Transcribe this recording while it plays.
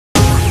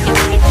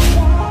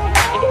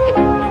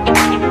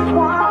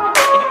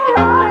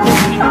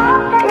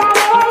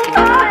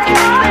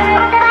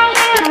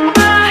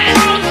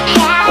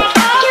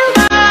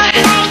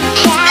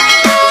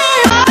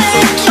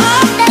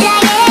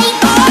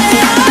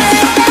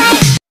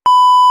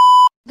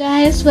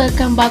guys!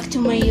 Welcome back to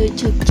my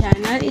YouTube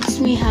channel. It's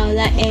me,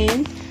 Howla,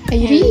 and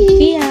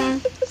Pia.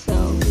 So,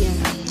 yeah.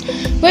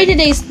 For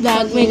today's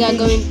vlog, may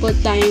gagawin po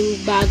tayong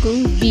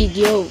bagong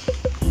video.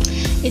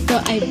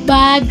 Ito ay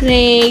bag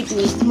raid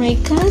with my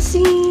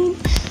cousin.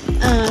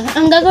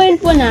 Ang gagawin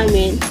po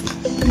namin,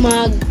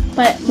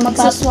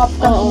 magsaswap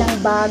kami ng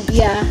bag.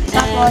 Yeah.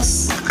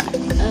 Tapos,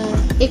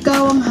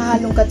 ikaw ang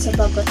hahalungkat sa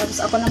bag ko.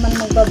 Tapos ako naman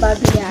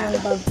magbabagi ng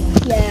bag mo.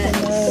 Yes.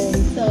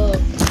 So,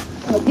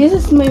 this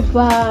is my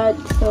bag.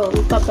 So,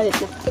 ipapalit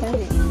na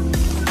kami.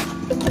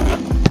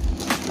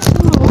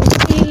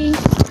 Okay.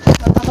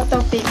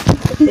 Magkakatopic.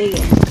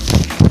 Sige.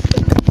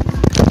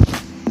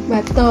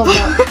 Bato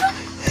ba?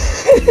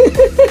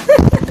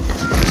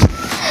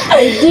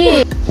 I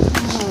did.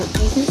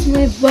 This is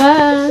my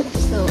bag.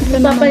 So,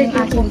 ipapalit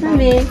na po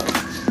kami.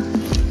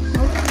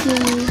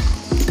 Okay.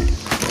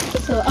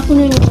 So, ako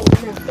na yung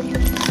una.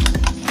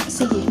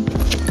 Sige.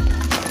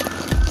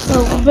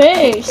 So,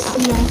 first,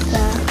 nasa...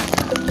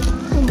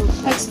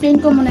 Explain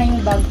ko muna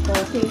yung bag ko.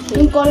 Okay.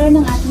 Yung color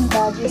ng ating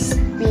bag is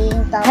pink.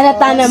 Tapos,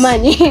 Halata naman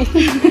eh.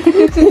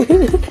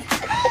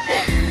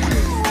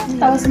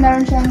 Tapos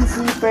meron siyang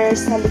zipper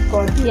sa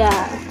likod.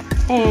 Yeah.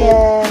 And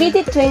Then,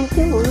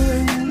 BT21.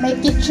 may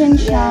kitchen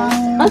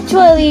siyang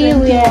Actually,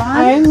 we are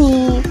 21.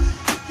 Army.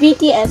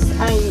 BTS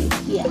Army.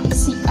 Yeah.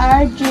 Si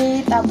RJ,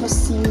 tapos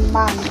si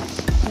Ma'am.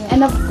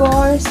 And of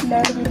course,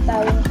 meron din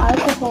tayong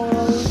alcohol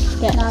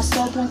Yes. na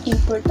sobrang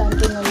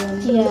importante ngayon.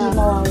 Hindi Yeah.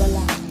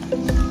 mawawala.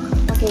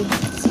 Okay,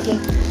 sige.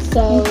 So,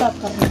 Yung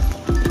paper.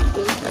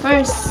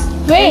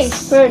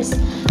 First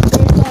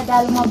na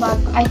dalo mo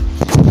bago.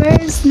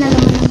 First na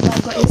naman ng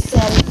bago is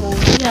cellphone.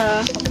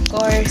 yeah. Of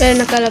course. Pero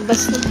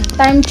nakalabas na.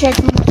 Time check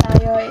muna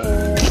tayo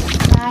is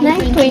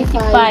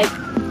 9:25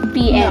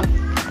 p.m.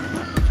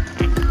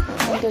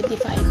 9:25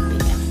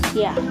 p.m.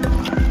 Yeah.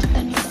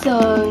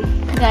 So,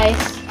 guys,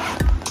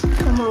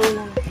 come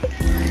on.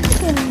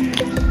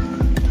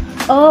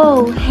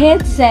 Oh,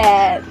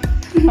 headset.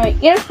 Or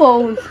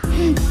earphone.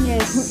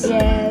 Yes.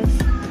 Yes.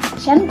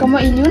 Siyan, kamo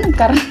ilyo ng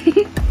karon.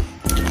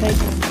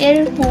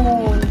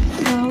 Earphone.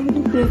 So,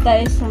 dito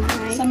tayo sa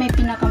mic. Sa may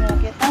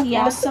pinakamalaki. Tapos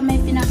Yeah. sa may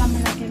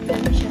pinakamalaki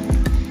meron siya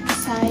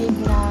side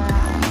na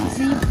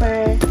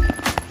zipper.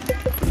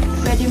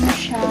 Pwede mo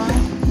siya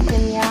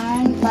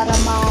ganyan para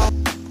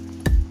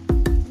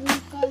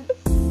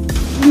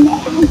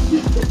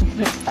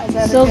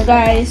So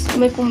guys,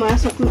 may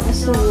pumasok na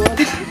asunod.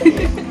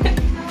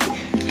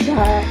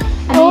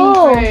 Ano yung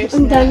first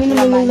ang dami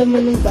na naman ng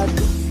laman? laman ng bag.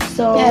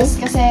 So, Yes,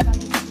 kasi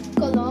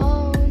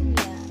cologne.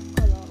 Yeah,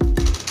 cologne.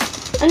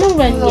 Anong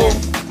brand Cologne. yan?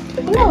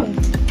 ano?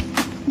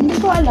 Hindi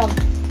ko alam.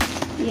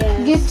 Yes.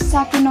 Gift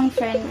sa akin ng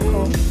friend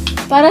ko.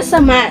 Para sa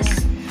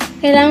mask.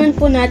 Kailangan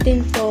po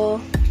natin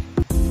to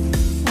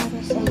para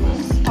sa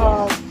mask.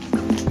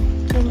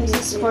 This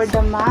is for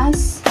the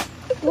mask.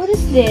 What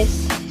is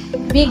this?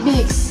 Big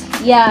Bigs.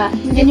 Yeah,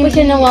 hindi po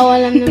siya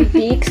nawawalan ng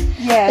Vicks.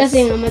 Yes.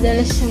 Kasi nga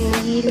madalas siyang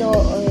mahilo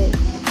or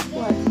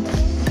what.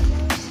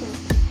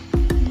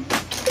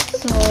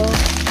 So,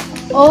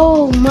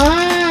 oh,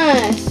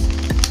 mask!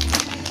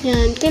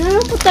 Yan,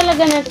 kailangan po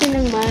talaga natin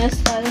ng mask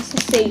para sa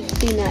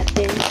safety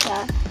natin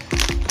sa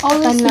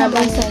Always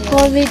panlaban naman sa yan.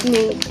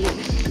 COVID-19.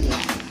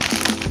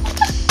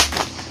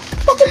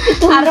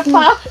 Ano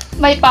pa?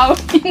 May power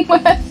yung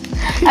mask.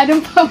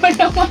 Anong power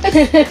ng mask?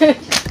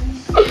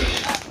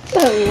 So,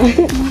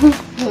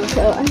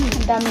 ano?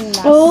 Ang daming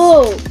mask.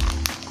 Oh!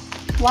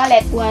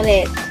 Wallet.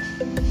 Wallet.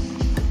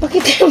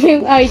 Pakita mo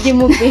yung ID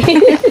mo, babe.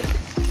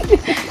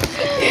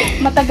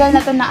 Matagal na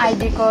to na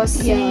ID ko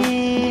Yeah.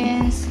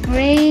 since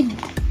grade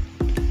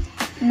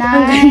 9,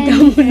 Ang ganda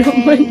mo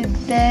naman. grade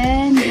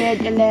 10,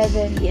 grade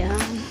 11. Yeah.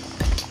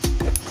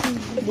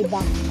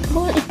 Diba?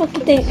 Oh,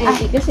 ipakita yung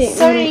ID kasi.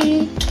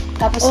 Sorry.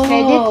 Tapos Oh.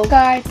 credit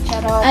card,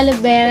 charot.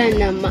 Aloe vera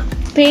na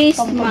face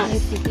Pampang-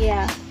 mask.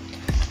 Yeah.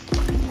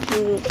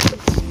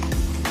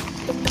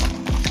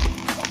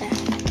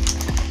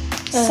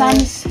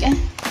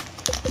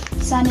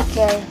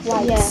 Sanicare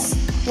wipes.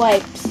 Yeah.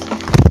 Wipes.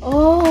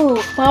 Oh,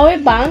 power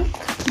bank?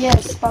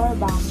 Yes, power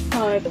bank.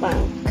 Power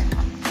bank.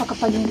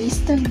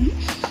 Pakapag-lista yun.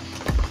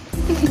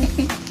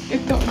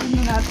 Ito, ano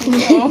natin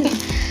ito?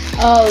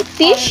 Oh,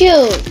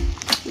 tissue.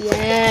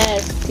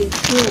 Yes,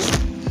 tissue.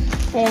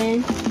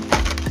 And,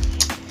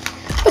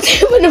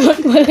 pati mo naman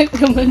walang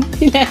naman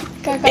sila.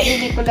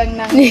 Kakabili ko lang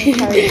ng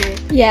charger.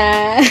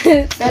 Yeah.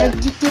 Pero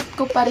gikit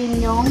ko pa rin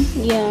yung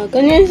Yeah,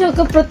 ganyan siya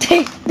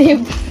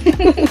ka-protective.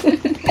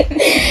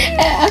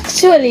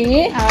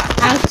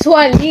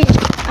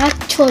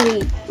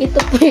 Actually, ito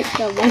po yung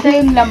laman. ito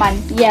yung laman.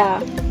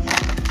 Yeah.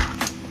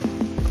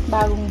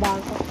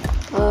 Bagong-bago.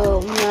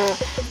 Oh, na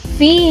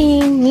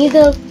pin,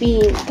 needle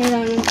pin.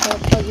 Kailangan ko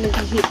pag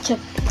nag-hit chop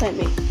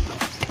kami.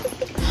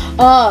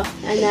 Oh,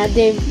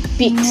 another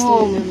Vicks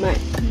No. na naman.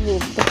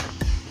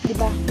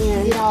 Diba?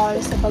 Yan. Hindi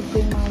nakawala sa bag ko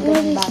yung mga What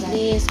ganun is bagay.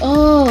 this?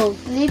 Oh,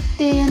 Lip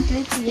tint,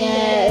 lipstick,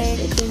 Yes,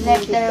 ito yung lip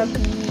lip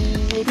therapy,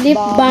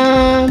 lip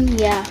balm.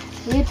 Yeah.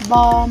 Lip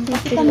balm.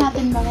 Pakita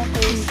natin mga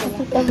face ko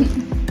lang.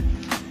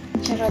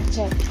 Charot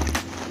check.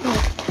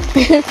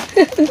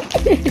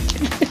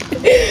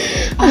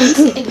 Ay,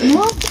 si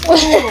Egmo.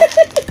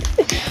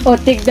 O,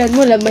 tignan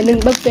mo, laman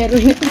ng bag, pero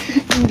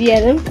hindi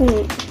alam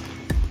kung...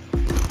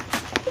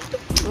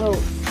 Oh,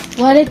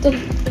 wallet of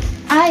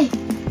Ay,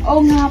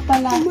 oo nga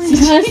pala. my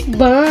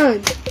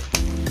husband.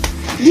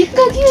 Di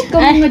ka cute ka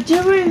Ay. mga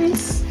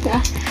jewelries.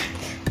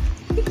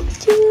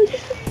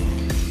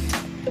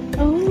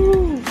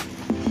 Oh.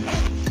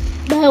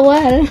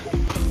 Bawal.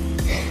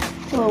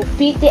 Oh,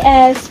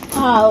 BTS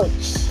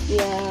pouch.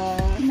 Yeah.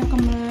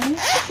 Pinakamahal.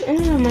 Ano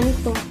naman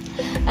ito?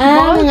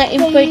 Ah, Ball mga pen.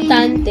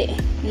 importante.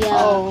 Yeah.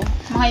 Oo.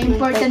 Mga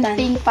important Important.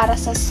 thing para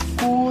sa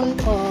school.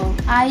 Oh.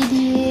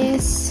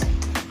 IDs.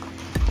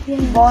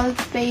 Ball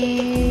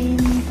pen.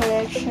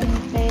 Correction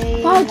pen.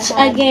 Pouch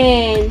lahat.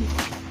 again.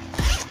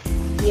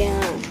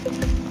 Yeah.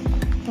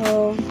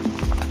 Oh.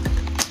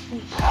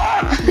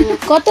 Mga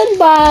cotton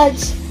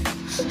buds.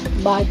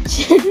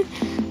 Buds.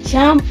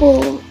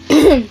 Shampoo.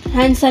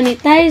 Hand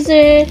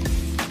sanitizer.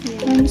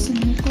 Ano sa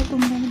nito?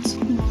 Itong bags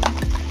ko na.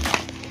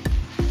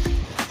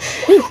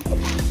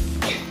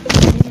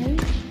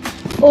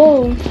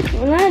 Oh,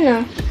 wala na.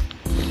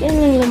 Yan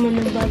lang laman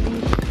ng bag mo.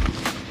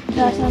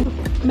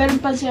 Meron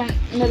pa siya,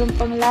 meron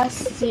pang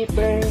last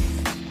zipper.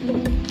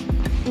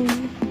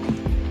 Mm.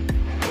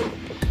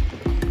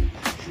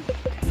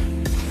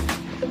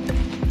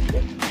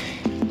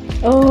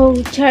 Oh,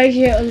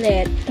 charger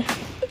ulit.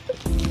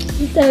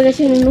 Hindi talaga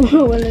siya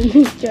nawawalan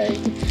ng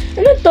charger.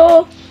 Ano to?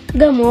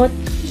 Gamot?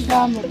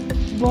 Gamot.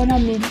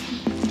 Bonamid.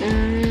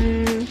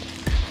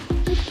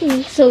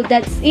 Okay, so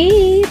that's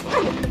it.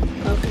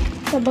 Okay.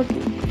 Sabag.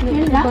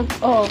 Yan lang?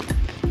 Oo.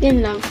 Yan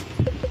lang.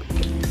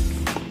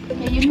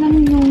 Eh, yun lang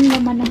yung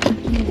laman ng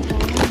pagkain ko.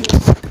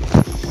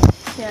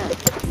 Yeah.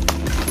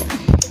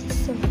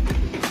 So,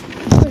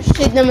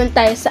 proceed naman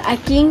tayo sa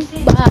aking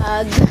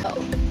bag.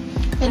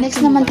 Okay, next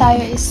naman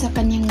tayo is sa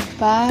kanyang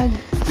bag.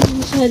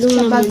 Masyadong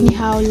Sa bag naman. ni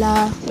Howla.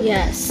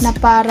 Yes. Na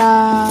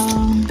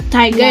parang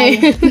Tiger.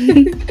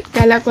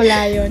 kala ko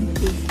lion.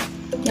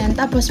 Yan,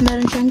 tapos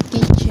meron siyang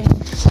kitchen.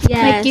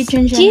 May Yes.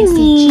 kitchen siya na si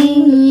Chini.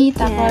 Chini.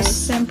 Tapos,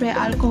 Yes. siyempre,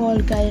 alcohol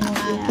gaya ng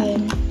akin.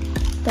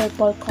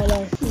 Purple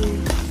color. Mm.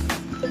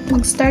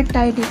 Mag-start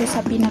tayo dito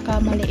sa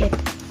pinakamaliit.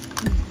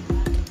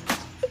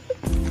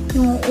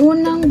 Yung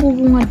unang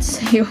bubungad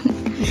sa'yo,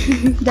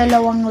 2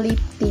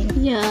 lip tint.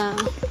 Yeah.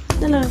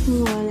 Talaga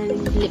kung wala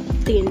ng lip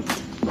tint.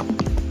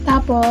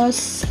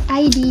 Tapos,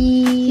 ID.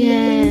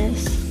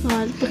 Yes.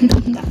 Oh,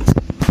 pupunta.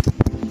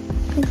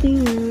 Kasi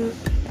nga.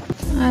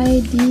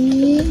 ID.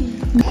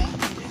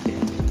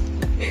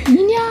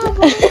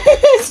 Ninyabo.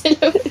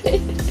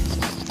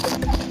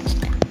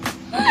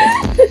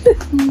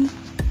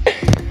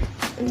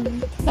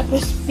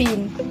 Tapos,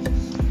 pin.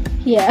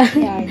 Yeah.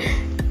 Yan.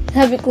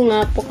 Sabi ko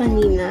nga po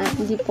kanina,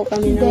 hindi po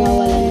kami Then,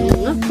 nawawalan ng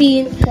mga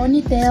pin sa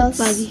Ponytails.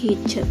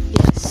 pag-hitchat.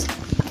 Yes.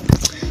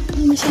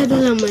 Ay, masyado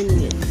naman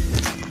yun.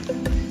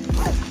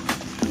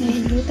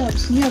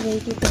 Tapos niya,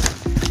 wait ito.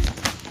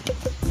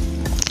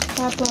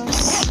 Tapos,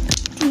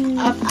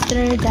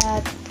 after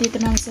that, dito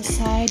naman sa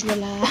side,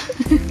 wala.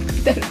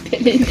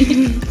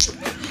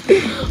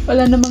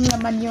 Wala namang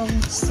laman yung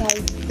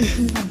side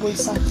na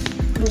bulsa.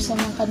 Bulsa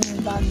ng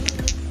kanyang bag.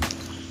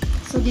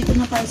 So, dito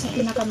na tayo sa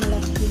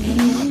pinakamalaki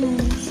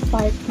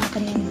part ng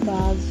kanyang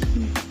bag.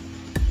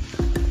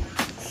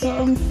 So,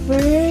 ang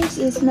first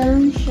is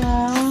meron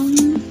siyang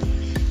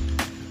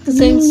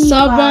Kasi mini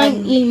sobrang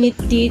fan. init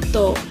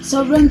dito.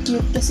 Sobrang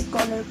cute kasi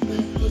color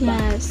pink, diba?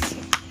 Yes.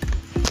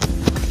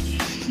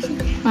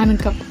 Manang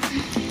ka pa.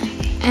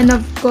 And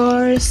of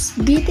course,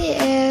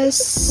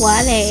 BTS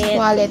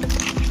Wallet.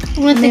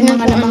 May Tingnan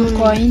mga ko lamang ano.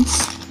 coins.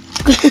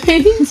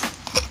 Coins.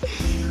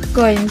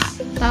 Coins.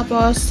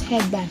 Tapos,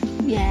 headband.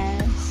 Yes.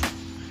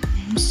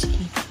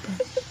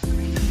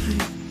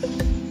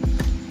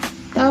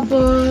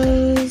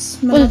 Tapos,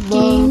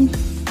 malaking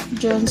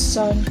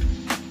Johnson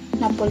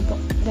na pulbo.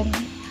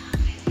 Ganun.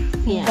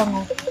 Yeah.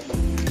 Bango.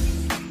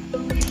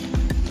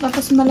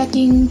 Tapos,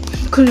 malaking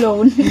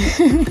cologne.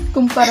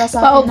 Kumpara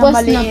sa akin na Paubos na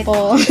maliit. po.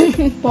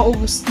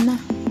 Paubos na.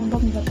 Ang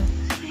bang ba to?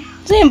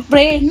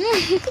 Siyempre.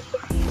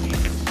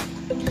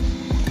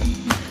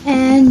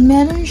 And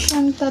meron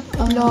siyang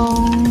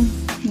tatlong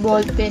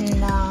ballpen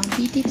na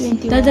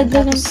BT21.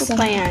 Dadagdagan Tapos ko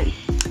pa yan.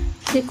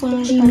 Hindi ko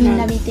lang siya Jimin na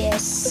na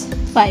BTS.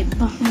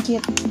 5. Ang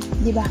cute.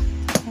 Diba?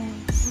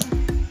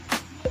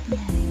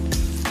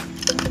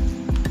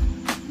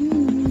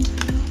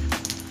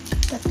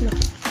 Tatlo.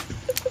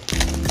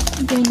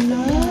 Then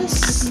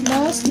last.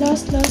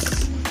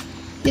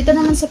 Dito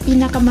naman sa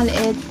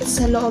pinakamaliit,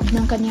 sa loob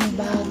ng kanyang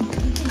bag,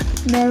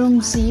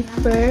 merong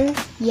zipper.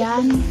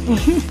 Yan.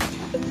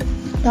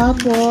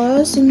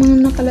 Tapos, yung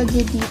mga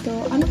nakalagay dito,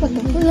 ano pa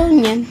to? Wala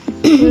yan.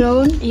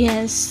 Cologne?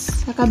 Yes.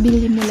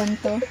 Kakabili mo lang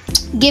to.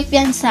 Gift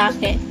yan sa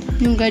akin.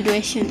 Yung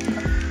graduation ko.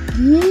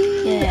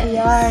 Yes.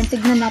 Ayan,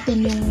 tignan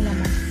natin yung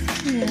laman.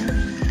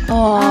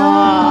 Oh.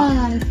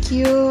 Ah,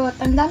 cute.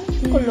 Ang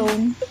daming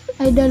cologne.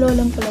 Ay, dalawa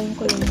lang pala yung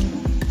cologne mo.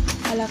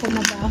 Kala ko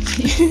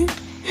madami.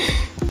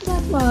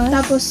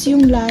 Tapos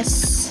yung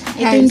last,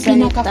 ito Hand yung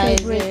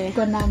pinaka-favorite sanitizer.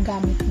 ko na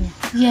gamit niya.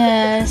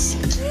 Yes.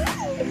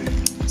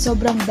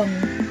 Sobrang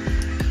bango.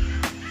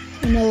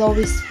 In the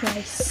lowest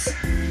price.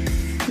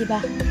 Diba?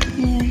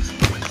 Yes.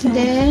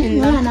 Then,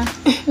 yun wala lang. na.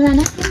 Wala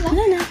na.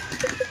 Wala na.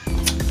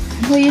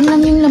 So, yun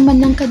lang yung laman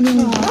ng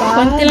kanyang Konti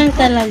bag. lang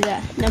talaga.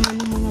 Laman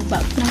ng mga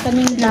bag. Ng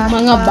kanyang Ng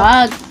mga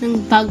bag. Ng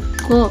bag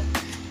ko.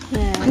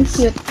 Ang Yes.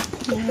 cute.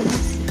 Yes.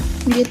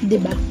 Cute,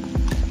 diba?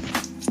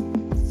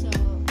 So,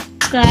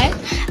 subscribe.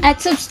 At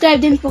subscribe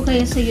din po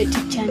kayo sa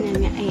YouTube channel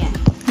niya. Ayan.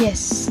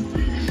 Yes.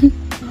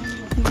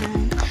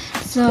 Ayan.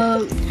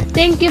 So,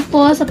 thank you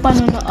po sa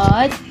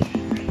panonood.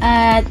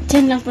 At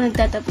dyan lang po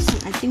nagtatapos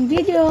ang ating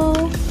video.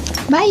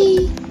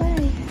 Bye! Bye!